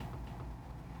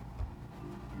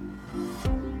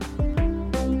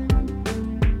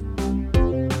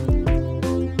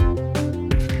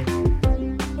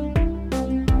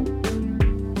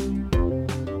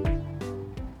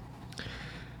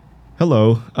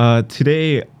Hello.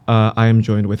 Today I am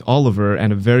joined with Oliver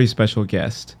and a very special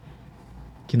guest.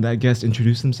 Can that guest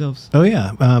introduce themselves? Oh,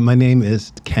 yeah. My name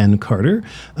is Ken Carter.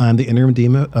 I'm the interim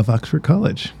dean of Oxford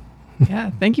College.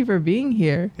 Yeah, thank you for being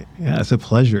here. Yeah, it's a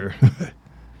pleasure.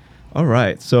 All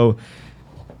right. So,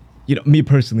 me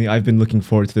personally, I've been looking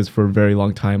forward to this for a very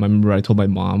long time. I remember I told my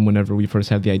mom whenever we first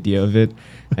had the idea of it.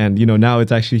 And, now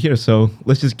it's actually here. So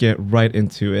let's just get right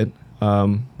into it.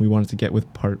 We wanted to get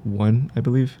with part 1, I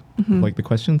believe, like the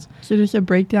questions. So just a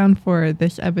breakdown for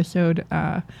this episode.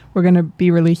 We're going to be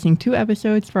releasing 2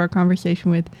 episodes for our conversation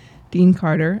with Dean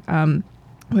Carter.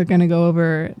 We're going to go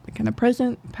over the kind of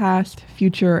present, past,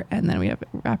 future, and then we have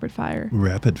rapid fire.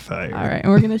 Rapid fire. All right.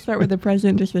 And we're going to start with the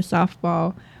present, just with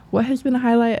softball. What has been a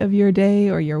highlight of your day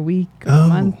or your week or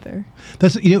month? Or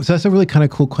So that's a really kind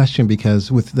of cool question,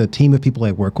 because with the team of people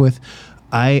I work with,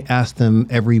 I ask them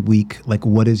every week, like,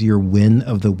 what is your win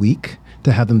of the week?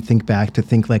 To have them think back, to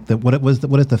think like what is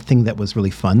the thing that was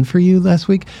really fun for you last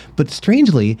week? But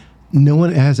strangely, no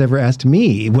one has ever asked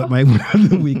me what my win of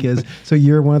the week is. So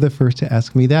you're one of the first to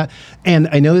ask me that. And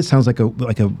I know it sounds like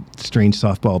a strange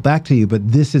softball back to you, but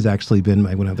this has actually been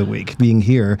my win of the week, being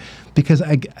here, because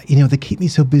they keep me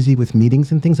so busy with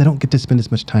meetings and things. I don't get to spend as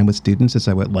much time with students as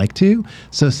I would like to.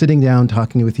 So sitting down,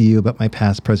 talking with you about my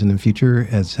past, present, and future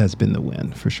has been the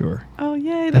win for sure. oh,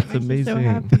 yay. That's That makes me so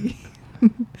amazing. happy.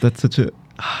 That's such a...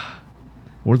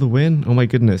 We're the win? Oh my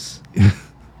goodness.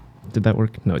 Did that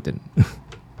work? No, it didn't.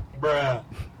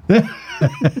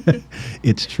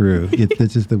 It's true.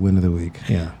 This is the win of the week.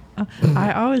 Yeah.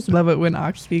 I always love it when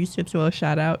Ox Speaks gets a little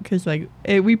shout out, because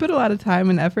we put a lot of time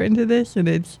and effort into this, and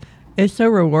it's so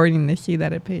rewarding to see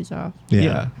that it pays off.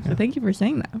 Yeah. So thank you for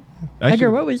saying that. Actually- Edgar,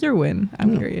 what was your win?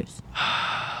 I'm curious.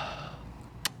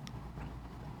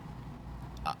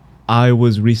 I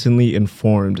was recently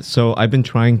informed. So I've been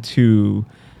applying to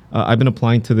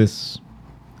this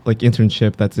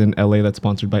internship that's in LA that's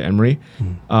sponsored by Emory.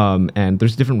 And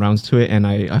there's different rounds to it. And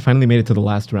I finally made it to the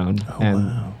last round.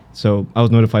 Wow. So I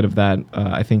was notified of that,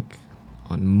 I think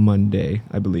on Monday,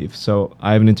 I believe. So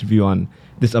I have an interview on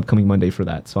this upcoming Monday for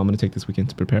that. So I'm going to take this weekend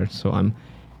to prepare. So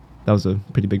that was a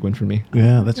pretty big win for me.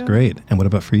 Yeah, that's great. And what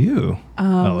about for you,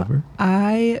 Oliver?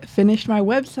 I finished my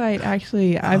website,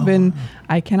 actually.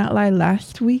 I cannot lie,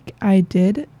 last week I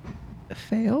did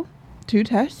fail 2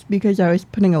 tests because I was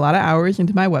putting a lot of hours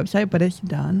into my website, but it's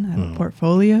done. I have a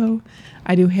portfolio.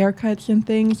 I do haircuts and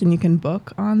things, and you can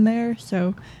book on there.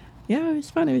 So, yeah, it was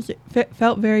fun. It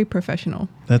felt very professional.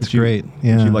 That's great.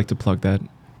 Yeah. Would you like to plug that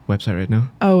website right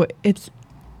now? Oh, it's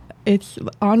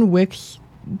on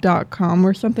Wix.com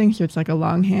or something, so it's like a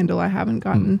long handle. I haven't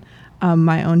gotten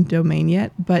my own domain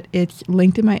yet, but it's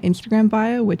linked in my Instagram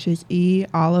bio, which is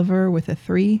eoliver with a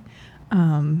 3,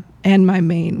 and my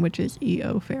main, which is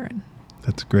eofarron.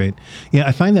 That's great. Yeah,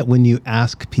 I find that when you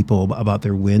ask people about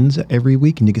their wins every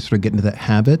week and you can sort of get into that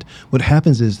habit, what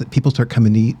happens is that people start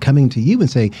coming to you and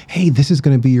say, hey, this is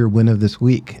going to be your win of this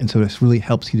week. And so this really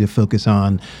helps you to focus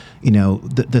on,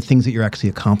 the things that you're actually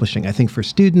accomplishing. I think for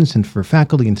students and for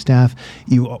faculty and staff,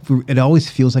 it always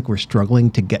feels like we're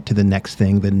struggling to get to the next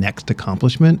thing, the next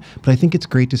accomplishment. But I think it's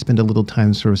great to spend a little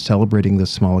time sort of celebrating those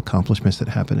small accomplishments that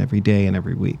happen every day and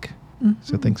every week.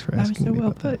 So thanks for asking That was so me well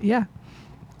about put. that. Yeah.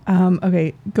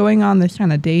 Okay, going on this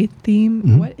kind of day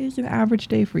theme, what is an average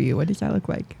day for you? What does that look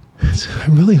like? It's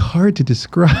really hard to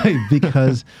describe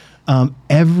because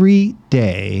every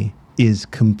day is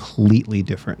completely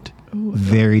different.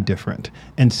 Very different.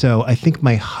 And so I think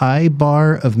my high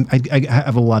bar of, I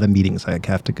have a lot of meetings I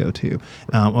have to go to,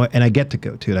 and I get to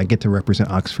go to it. I get to represent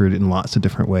Oxford in lots of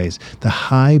different ways. The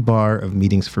high bar of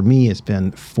meetings for me has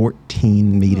been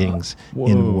 14 meetings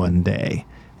in one day.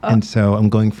 And so I'm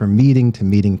going from meeting to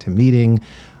meeting to meeting.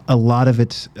 A lot of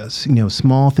it's,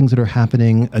 small things that are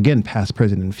happening, again, past,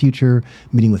 present, and future,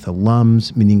 meeting with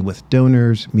alums, meeting with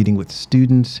donors, meeting with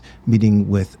students, meeting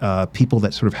with people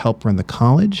that sort of help run the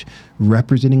college,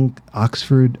 representing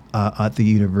Oxford at the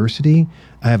university.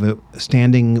 I have a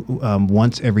standing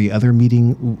once every other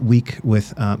meeting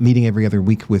every other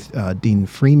week with Dean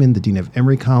Freeman, the Dean of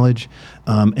Emory College.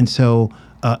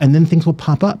 And then things will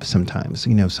pop up sometimes.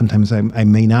 Sometimes I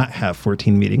may not have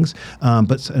 14 meetings,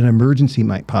 but an emergency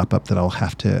might pop up that I'll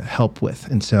have to help with.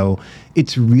 And so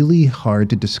it's really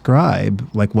hard to describe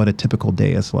like what a typical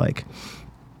day is like.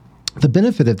 the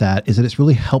benefit of that is that it's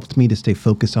really helped me to stay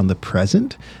focused on the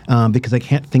present because I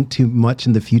can't think too much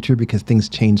in the future because things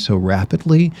change so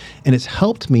rapidly. And it's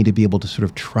helped me to be able to sort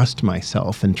of trust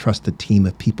myself and trust the team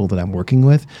of people that I'm working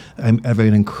with. I have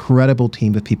an incredible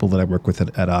team of people that I work with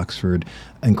at Oxford,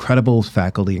 incredible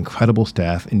faculty, incredible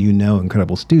staff, and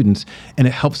incredible students. And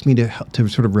it helps me to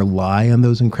sort of rely on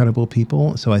those incredible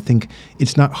people. So I think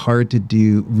it's not hard to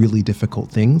do really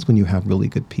difficult things when you have really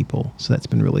good people. So that's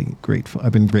been really grateful.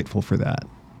 I've been grateful for that.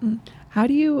 How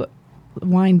do you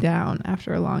wind down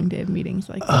after a long day of meetings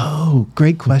like that? Oh,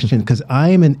 great question. Because I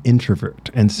am an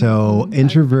introvert. And so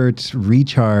introverts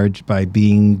recharge by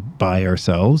being by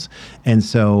ourselves. And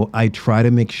so I try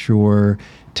to make sure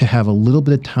to have a little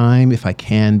bit of time, if I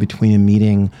can, between a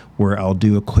meeting where I'll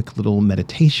do a quick little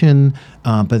meditation.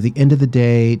 But at the end of the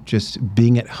day, just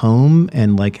being at home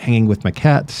and like hanging with my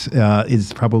cats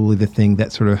is probably the thing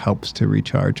that sort of helps to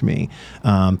recharge me.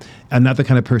 I'm not the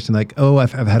kind of person like, oh,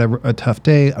 I've had a tough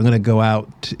day, I'm going to go out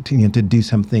to do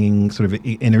something sort of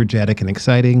energetic and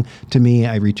exciting. To me,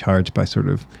 I recharge by sort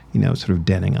of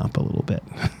denning up a little bit.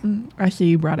 I see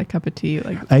you brought a cup of tea.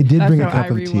 Like I did bring a that's how cup I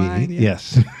of rewind, tea. yeah.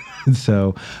 Yes.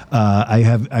 So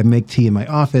I make tea in my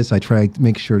office. I try to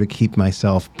make sure to keep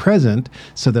myself present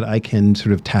so that I can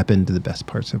sort of tap into the best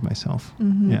parts of myself.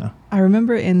 Yeah. I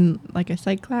remember in like a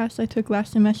psych class I took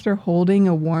last semester, holding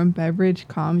a warm beverage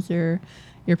calms your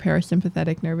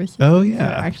parasympathetic nervous system. Oh, So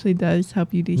yeah. it actually does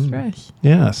help you de-stress.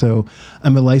 Yeah. So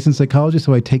I'm a licensed psychologist,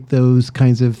 so I take those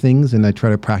kinds of things and I try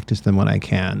to practice them when I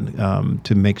can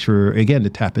to make sure, again, to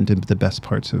tap into the best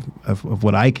parts of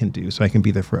what I can do so I can be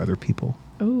there for other people.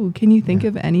 Oh, can you think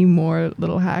of any more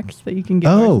little hacks that you can give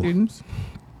Oh. our students?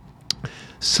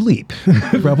 Sleep,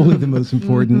 probably the most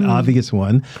important, obvious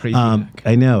one. Crazy hack.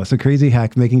 I know. It's a crazy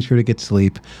hack, making sure to get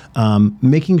sleep,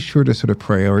 making sure to sort of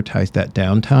prioritize that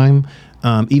downtime.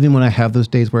 Even when I have those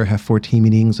days where I have 14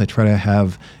 meetings, I try to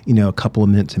have, a couple of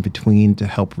minutes in between to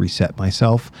help reset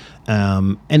myself.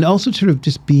 And also sort of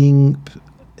just being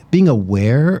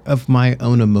aware of my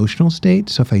own emotional state.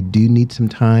 So if I do need some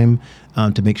time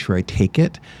to make sure I take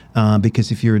it, because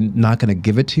if you're not going to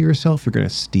give it to yourself, you're going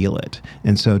to steal it.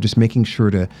 And so just making sure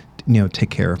to, take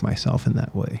care of myself in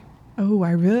that way. Oh,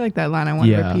 I really like that line. I want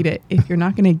to Yeah. repeat it. If you're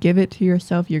not going to give it to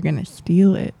yourself, you're going to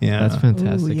steal it. Yeah. That's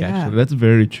fantastic. Ooh, yeah. Actually, that's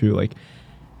very true. Like,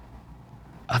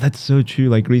 that's so true.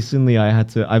 Like recently,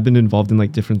 I've been involved in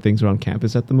like different things around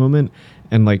campus at the moment,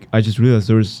 and like I just realized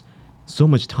there was so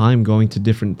much time going to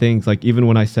different things. Like even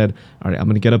when I said, all right, I'm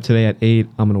gonna get up today at 8,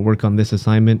 I'm gonna work on this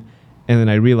assignment, and then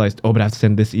I realized, oh, but I have to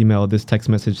send this email, this text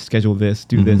message, schedule this,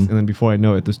 do this, and then before I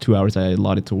know it, those 2 hours I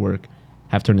allotted to work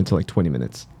have turned into like 20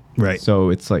 minutes. Right. So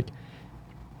it's like,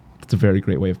 it's a very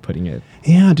great way of putting it.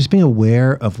 Yeah, just being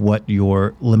aware of what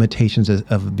your limitations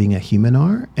of being a human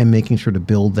are and making sure to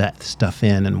build that stuff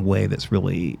in a way that's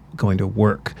really going to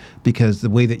work. Because the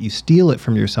way that you steal it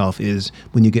from yourself is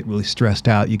when you get really stressed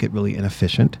out, you get really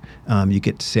inefficient, you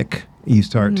get sick, you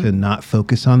start to not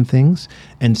focus on things.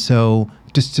 And so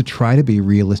just to try to be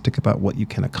realistic about what you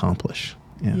can accomplish.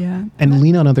 Yeah. And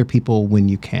lean on other people when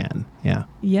you can. Yeah.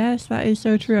 Yes, that is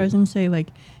so true. I was going to say, like,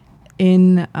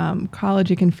 in college,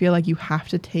 it can feel like you have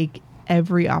to take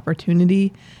every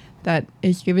opportunity that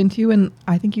is given to you. And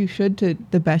I think you should to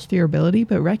the best of your ability,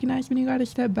 but recognize when you got to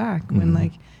step back, when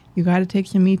like you got to take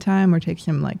some me time or take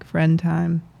some like friend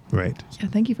time. Right. Yeah,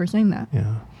 thank you for saying that.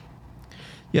 Yeah.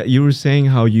 Yeah, you were saying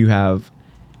how your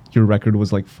record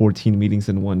was like 14 meetings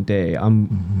in one day.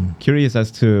 I'm curious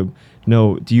as to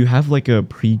know, do you have like a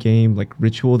pre-game like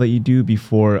ritual that you do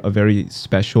before a very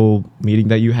special meeting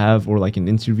that you have, or like an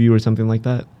interview or something like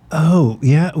that? Oh,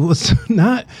 yeah. Well, so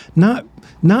not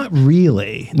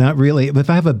really. But if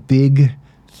I have a big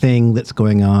thing that's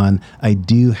going on, I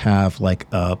do have like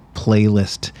a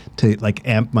playlist to like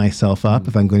amp myself up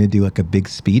if I'm going to do like a big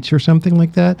speech or something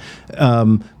like that.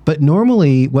 But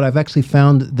normally what I've actually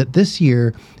found that this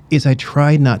year is I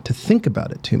try not to think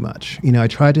about it too much. I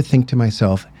try to think to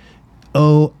myself,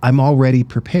 oh, I'm already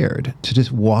prepared to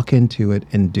just walk into it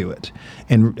and do it.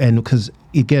 And because,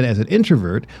 again, as an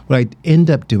introvert, what I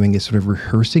end up doing is sort of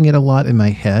rehearsing it a lot in my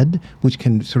head, which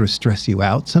can sort of stress you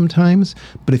out sometimes.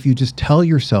 But if you just tell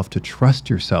yourself to trust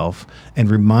yourself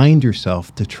and remind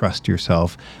yourself to trust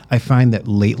yourself, I find that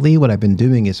lately what I've been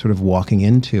doing is sort of walking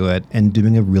into it and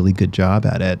doing a really good job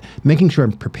at it, making sure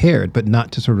I'm prepared, but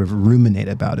not to sort of ruminate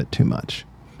about it too much.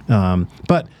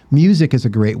 But music is a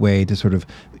great way to sort of,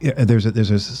 there's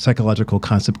a psychological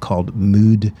concept called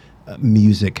mood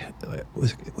music.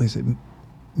 Was it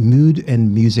mood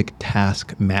and music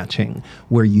task matching,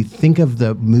 where you think of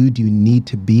the mood you need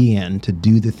to be in to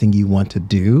do the thing you want to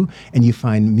do, and you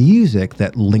find music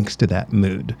that links to that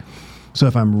mood. So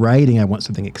if I'm writing, I want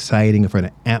something exciting. If I'm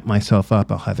going to amp myself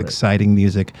up, I'll have exciting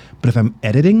music. But if I'm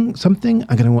editing something,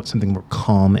 I'm going to want something more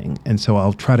calming. And so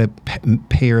I'll try to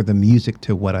pair the music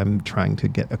to what I'm trying to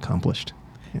get accomplished.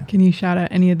 Yeah. Can you shout out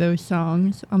any of those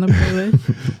songs on the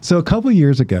playlist? So a couple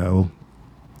years ago,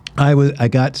 I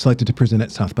got selected to present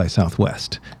at South by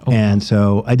Southwest. And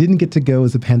so I didn't get to go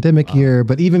as a pandemic year,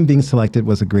 but even being selected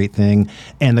was a great thing.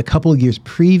 And a couple of years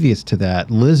previous to that,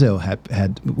 Lizzo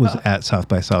was at South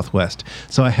by Southwest.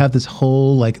 So I have this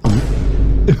whole like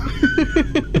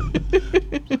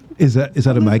Is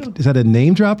that a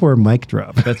name drop or a mic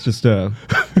drop? That's just a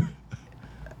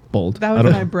bold. That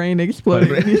was my brain exploding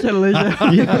when you said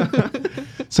Lizzo.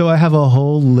 Yeah. So I have a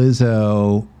whole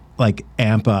Lizzo like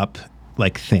amp up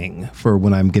like thing for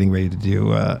when I'm getting ready to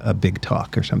do a big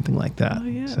talk or something like that. Oh,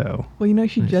 yeah. So Well,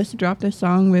 she just dropped a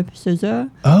song with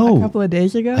SZA Oh, a couple of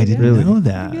days ago. I didn't know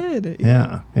that. Pretty good.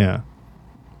 Yeah.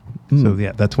 So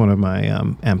yeah, that's one of my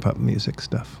amp up music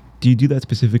stuff. Do you do that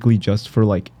specifically just for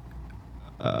like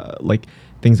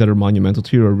things that are monumental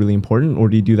to you or really important, or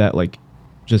do you do that like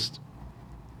just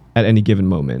at any given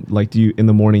moment? Like, in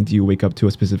the morning, do you wake up to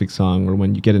a specific song, or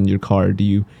when you get in your car, do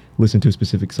you listen to a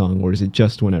specific song, or is it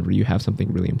just whenever you have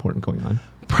something really important going on?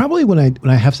 Probably when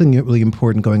I have something really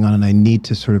important going on and I need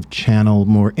to sort of channel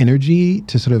more energy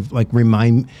to sort of like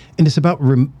remind, and it's about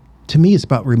to me, it's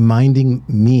about reminding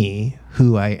me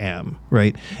who I am,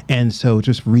 right? And so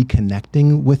just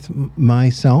reconnecting with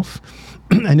myself.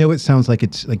 I know it sounds like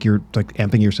it's like you're like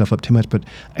amping yourself up too much, but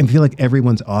I feel like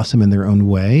everyone's awesome in their own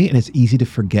way, and it's easy to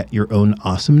forget your own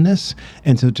awesomeness.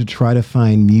 And so to try to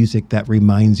find music that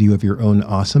reminds you of your own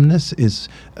awesomeness is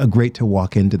great to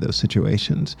walk into those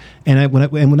situations. And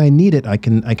when I need it, I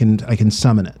can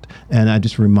summon it, and I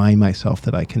just remind myself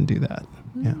that I can do that.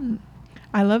 Yeah.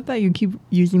 I love that you keep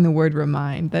using the word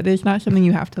remind. That is not something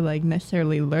you have to like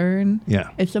necessarily learn. Yeah.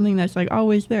 It's something that's like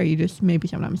always there. You just maybe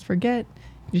sometimes forget.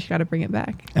 You just got to bring it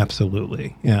back.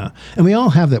 Absolutely. Yeah. And we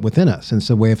all have that within us. And it's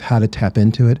a way of how to tap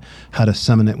into it, how to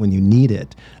summon it when you need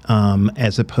it,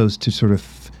 as opposed to sort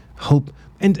of hope.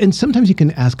 And sometimes you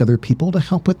can ask other people to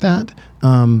help with that.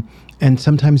 And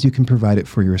sometimes you can provide it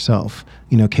for yourself.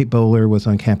 Kate Bowler was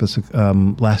on campus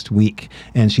last week,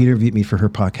 and she interviewed me for her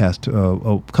podcast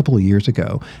a couple of years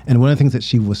ago. And one of the things that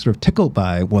she was sort of tickled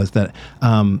by was that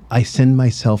I send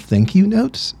myself thank you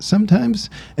notes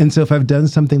sometimes. And so if I've done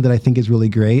something that I think is really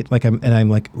great, I'm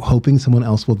like hoping someone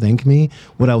else will thank me,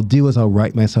 what I'll do is I'll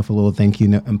write myself a little thank you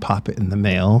note and pop it in the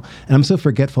mail. And I'm so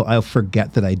forgetful, I'll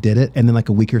forget that I did it. And then like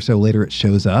a week or so later, it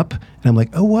shows up, and I'm like,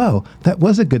 oh, wow, that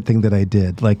was a good thing that I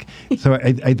did. So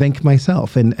I thank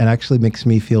myself, and actually makes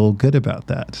me feel good about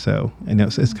that. So I know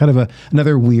it's kind of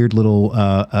another weird little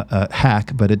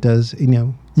hack, but it does.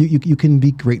 You can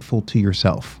be grateful to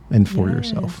yourself and for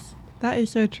yourself. That is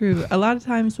so true. A lot of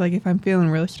times, like if I'm feeling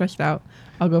really stressed out,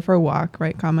 I'll go for a walk,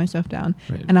 right, calm myself down,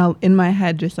 and I'll in my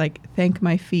head just like thank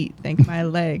my feet, thank my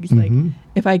legs. Like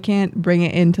if I can't bring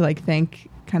it into like thank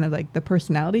kind of like the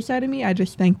personality side of me, I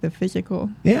just thank the physical.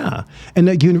 Yeah.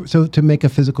 And so to make a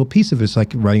physical piece of it, it's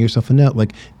like writing yourself a note,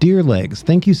 like, dear legs,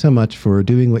 thank you so much for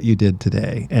doing what you did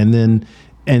today. And then,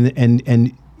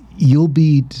 and you'll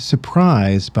be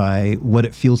surprised by what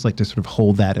it feels like to sort of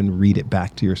hold that and read it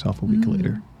back to yourself a week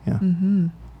later. Yeah. Mm-hmm.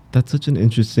 That's such an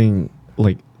interesting,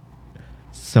 like,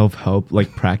 self-help,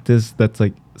 like, practice that's,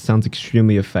 like, sounds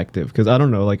extremely effective. Because I don't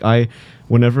know, like,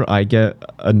 whenever I get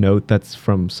a note that's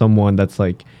from someone that's,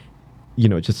 like,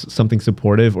 just something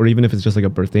supportive, or even if it's just, like, a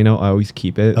birthday note, I always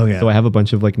keep it. Oh, yeah. So I have a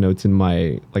bunch of, like, notes in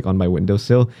my, like, on my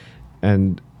windowsill.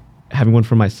 And having one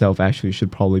for myself actually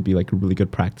should probably be, like, a really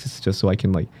good practice, just so I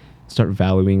can, like, start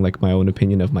valuing like my own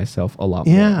opinion of myself a lot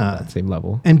more on that same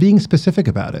level. And being specific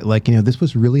about it. Like, this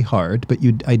was really hard, but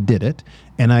I did it,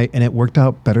 and it worked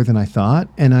out better than I thought,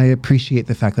 and I appreciate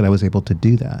the fact that I was able to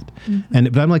do that.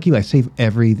 But I'm like you, I save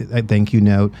every thank you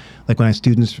note. Like when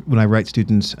I write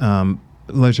students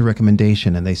letters of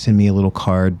recommendation and they send me a little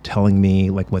card telling me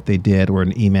like what they did, or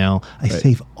an email, I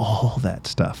save all that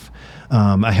stuff.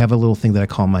 I have a little thing that I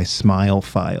call my smile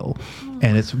file,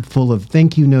 and it's full of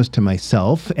thank you notes to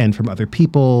myself and from other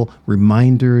people,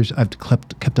 reminders. I've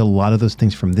kept a lot of those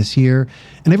things from this year.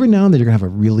 And every now and then you're gonna have a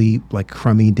really like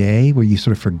crummy day where you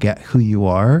sort of forget who you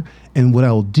are. And what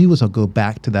I'll do is I'll go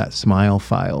back to that smile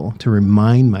file to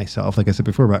remind myself, like I said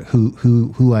before, about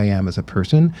who I am as a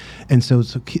person. And so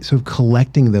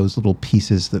collecting those little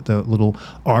pieces, the little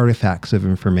artifacts of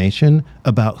information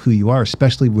about who you are,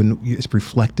 especially when it's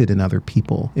reflected in other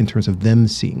people in terms of them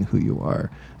seeing who you are.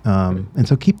 And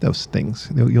so keep those things.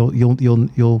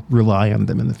 You'll rely on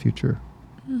them in the future.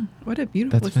 What a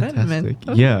beautiful That's sentiment.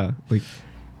 fantastic. Yeah, like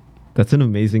That's an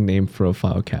amazing name for a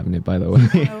file cabinet, by the way.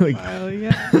 Like, Oh,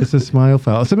 yeah. It's a smile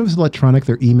file. Sometimes it's electronic.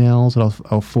 They're emails.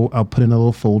 I'll put in a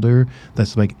little folder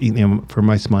that's like, for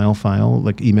my smile file,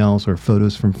 like emails or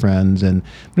photos from friends. And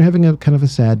when you're having a kind of a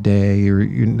sad day or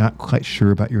you're not quite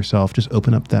sure about yourself, just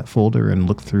open up that folder and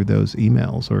look through those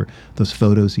emails or those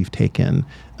photos you've taken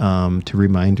to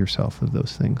remind yourself of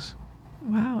those things.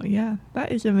 Wow, yeah,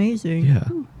 that is amazing. Yeah.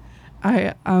 Ooh.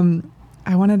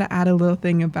 I wanted to add a little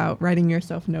thing about writing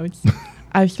yourself notes.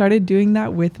 I've started doing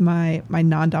that with my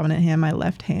non-dominant hand, my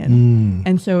left hand,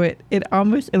 and so it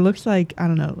looks like, I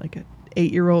don't know, like a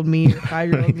 8-year-old me or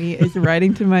 5-year-old me is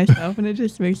writing to myself, and it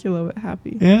just makes you a little bit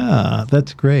happy. Yeah,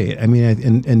 that's great. I mean,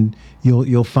 and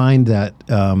you'll find that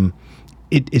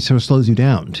it sort of slows you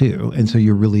down too, and so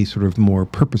you're really sort of more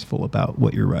purposeful about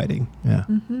what you're writing. Yeah.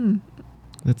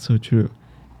 That's so true.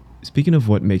 Speaking of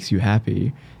what makes you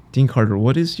happy, Dean Carter,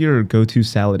 what is your go-to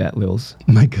salad at Lil's?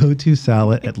 My go-to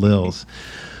salad at Lil's.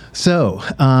 So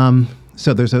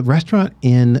there's a restaurant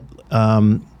in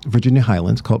Virginia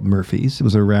Highlands called Murphy's. It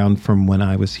was around from when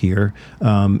I was here.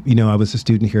 I was a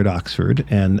student here at Oxford,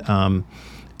 and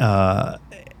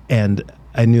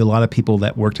I knew a lot of people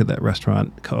that worked at that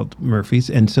restaurant called Murphy's.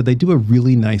 And so they do a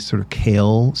really nice sort of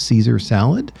kale Caesar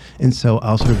salad. And so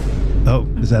I'll sort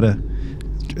of, is that a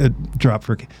drop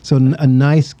for, so a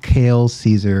nice kale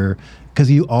Caesar, because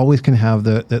you always can have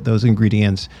those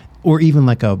ingredients, or even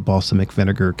like a balsamic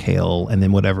vinegar kale, and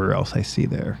then whatever else I see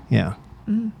there. Yeah.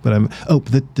 But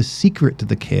the secret to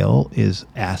the kale is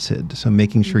acid. So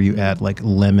making sure you add like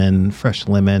fresh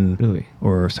lemon, Really?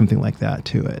 or something like that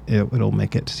to it. It'll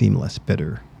make it seem less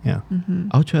bitter. Yeah.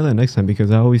 I'll try that next time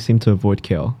because I always seem to avoid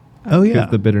kale. Oh yeah.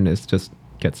 Because the bitterness just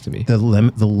gets to me. The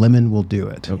lemon will do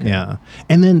it. Okay. Yeah.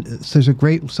 And then so there's a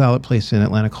great salad place in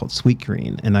Atlanta called Sweet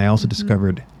Green. And I also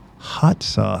discovered hot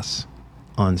sauce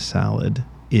on salad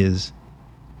is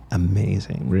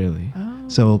amazing. Really? Oh.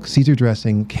 So Caesar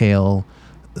dressing, kale,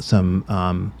 some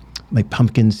like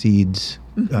pumpkin seeds,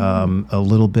 a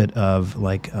little bit of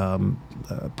like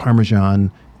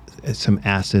Parmesan, some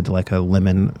acid like a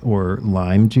lemon or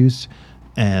lime juice,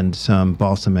 and some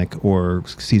balsamic or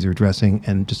Caesar dressing,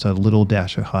 and just a little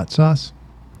dash of hot sauce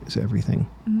is everything.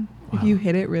 If you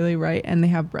hit it really right, and they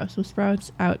have Brussels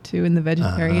sprouts out too in the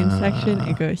vegetarian section,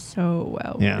 it goes so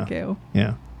well with the kale.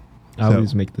 Yeah. I So-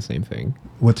 always make the same thing.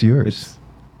 What's yours?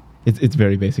 It's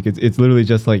very basic. It's literally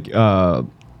just like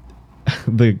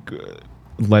the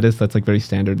lettuce that's like very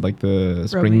standard, like the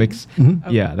spring Romaine. mix. Mhm.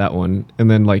 Okay. Yeah, that one. And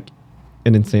then like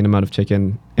an insane amount of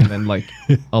chicken, and then like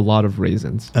a lot of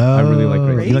raisins. I really like Oh,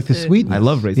 raisins. You like the Raisins. sweetness. I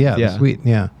love raisins, Yeah, yeah. the sweet.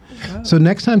 Yeah. Wow. So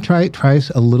next time, try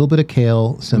a little bit of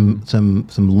kale, some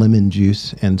lemon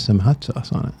juice, and some hot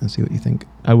sauce on it, and see what you think.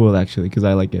 I will actually, because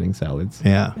I like getting salads.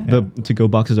 Yeah. The to-go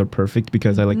boxes are perfect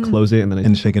because I like close it and then I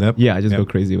And shake it up. yeah, I just Yep. go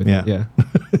crazy with Yeah. it. Yeah.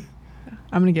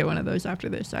 I'm gonna get one of those after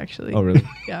this, actually. Oh really?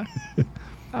 Yeah,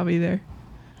 I'll be there.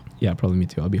 Yeah, probably me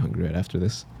too. I'll be hungry right after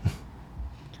this.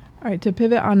 All right, to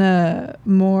pivot on a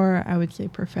more, I would say,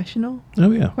 professional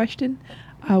Oh yeah. question,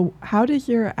 how does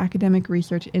your academic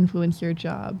research influence your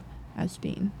job as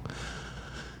dean?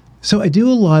 So I do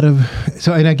a lot of.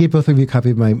 So and I gave both of you a copy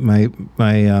of my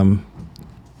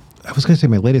I was going to say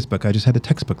my latest book. I just had a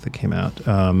textbook that came out,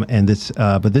 and this.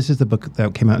 But this is the book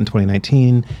that came out in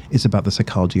 2019. It's about the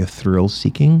psychology of thrill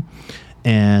seeking,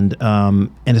 and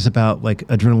it's about like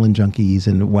adrenaline junkies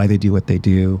and why they do what they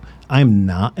do. I'm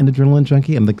not an adrenaline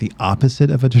junkie. I'm like the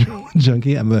opposite of adrenaline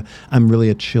junkie. I'm really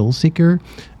a chill seeker,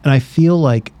 and I feel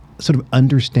like sort of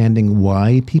understanding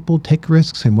why people take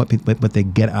risks and what they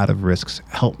get out of risks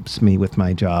helps me with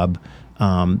my job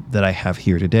that I have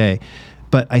here today.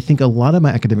 But I think a lot of my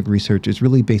academic research is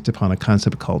really based upon a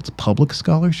concept called public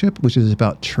scholarship, which is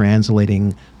about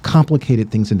translating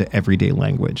complicated things into everyday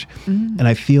language. And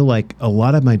I feel like a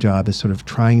lot of my job is sort of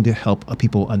trying to help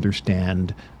people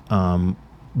understand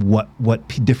what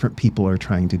different people are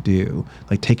trying to do,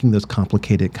 like taking those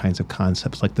complicated kinds of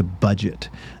concepts like the budget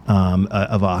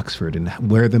of Oxford and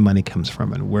where the money comes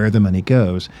from and where the money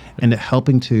goes, and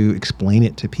helping to explain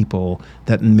it to people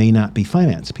that may not be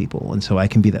finance people. And so I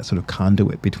can be that sort of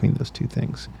conduit between those two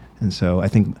things. And so I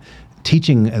think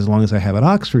teaching, as long as I have at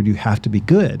Oxford, you have to be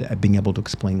good at being able to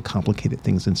explain complicated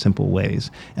things in simple ways.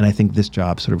 And I think this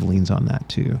job sort of leans on that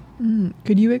too.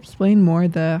 Could you explain more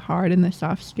the hard and the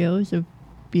soft skills of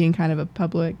being kind of a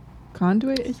public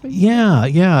conduit? Is what you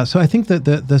Yeah. So I think that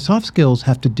the soft skills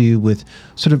have to do with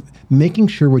sort of making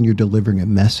sure when you're delivering a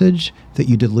message that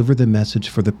you deliver the message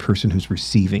for the person who's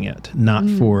receiving it, not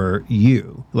for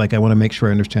you. Like I want to make sure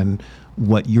I understand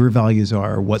what your values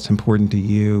are, what's important to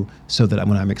you, so that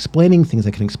when I'm explaining things,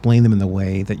 I can explain them in the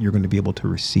way that you're going to be able to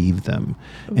receive them,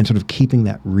 and sort of keeping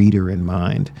that reader in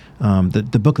mind.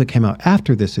 The book that came out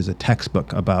after this is a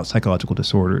textbook about psychological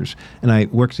disorders, and I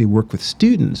actually work with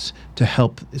students to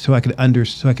help, so I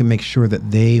can make sure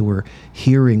that they were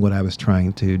hearing what I was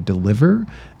trying to deliver.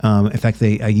 In fact,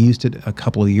 I used it a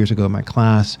couple of years ago in my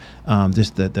class,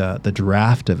 just the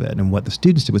draft of it. And what the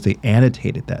students did was they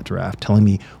annotated that draft, telling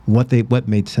me what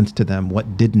made sense to them,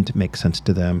 what didn't make sense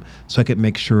to them, so I could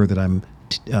make sure that I'm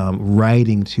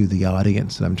writing to the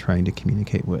audience that I'm trying to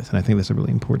communicate with. And I think that's a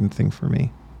really important thing for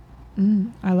me.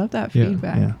 I love that Yeah.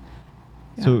 feedback. Yeah.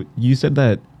 Yeah. So you said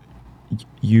that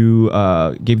you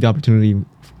gave the opportunity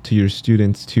to your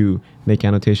students to make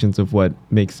annotations of what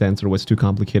makes sense or what's too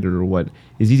complicated or what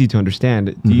is easy to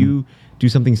understand. Do you do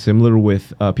something similar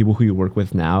with people who you work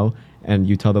with now, and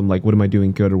you tell them like, what am I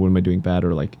doing good or what am I doing bad,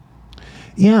 or like?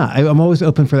 Yeah, I'm always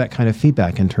open for that kind of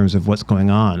feedback in terms of what's going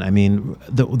on. I mean,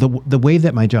 the way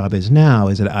that my job is now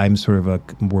is that I'm sort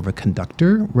of more of a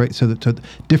conductor, right? So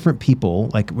different people,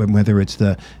 like whether it's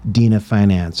the dean of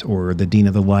finance or the dean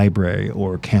of the library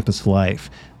or campus life,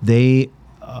 they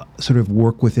sort of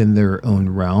work within their own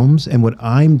realms. And what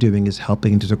I'm doing is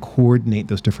helping to coordinate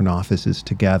those different offices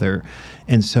together.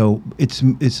 And so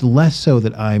it's less so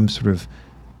that I'm sort of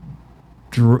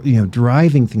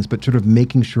driving things, but sort of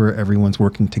making sure everyone's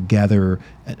working together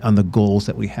on the goals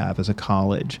that we have as a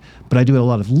college. But I do a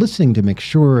lot of listening to make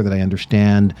sure that I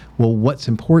understand, well, what's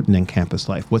important in campus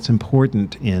life, what's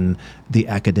important in the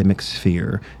academic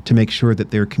sphere, to make sure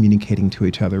that they're communicating to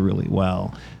each other really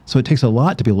well. So it takes a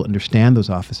lot to be able to understand those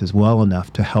offices well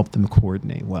enough to help them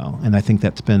coordinate well. And I think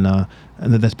that's been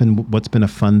what's been a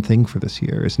fun thing for this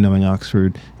year, is knowing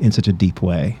Oxford in such a deep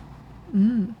way.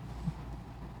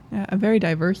 Yeah, a very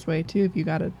diverse way too. If you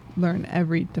got to learn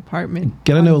every department,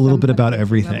 Got to on know a little some bit about basic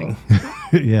everything.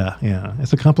 level. Yeah.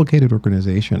 It's a complicated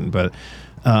organization, but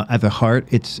at the heart,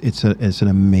 it's an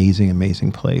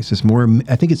amazing place.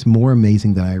 I think it's more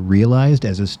amazing than I realized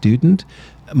as a student,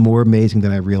 more amazing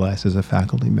than I realized as a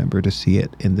faculty member, to see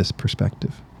it in this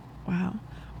perspective. Wow.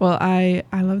 Well, I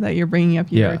love that you're bringing up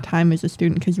your Yeah. time as a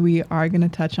student, because we are going to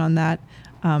touch on that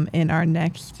in our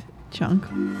next chunk.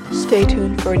 Stay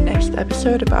tuned for next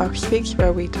episode of Ox Speaks,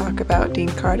 where we talk about Dean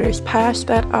Carter's past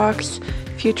at Ox,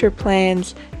 future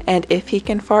plans, and if he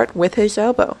can fart with his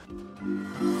elbow.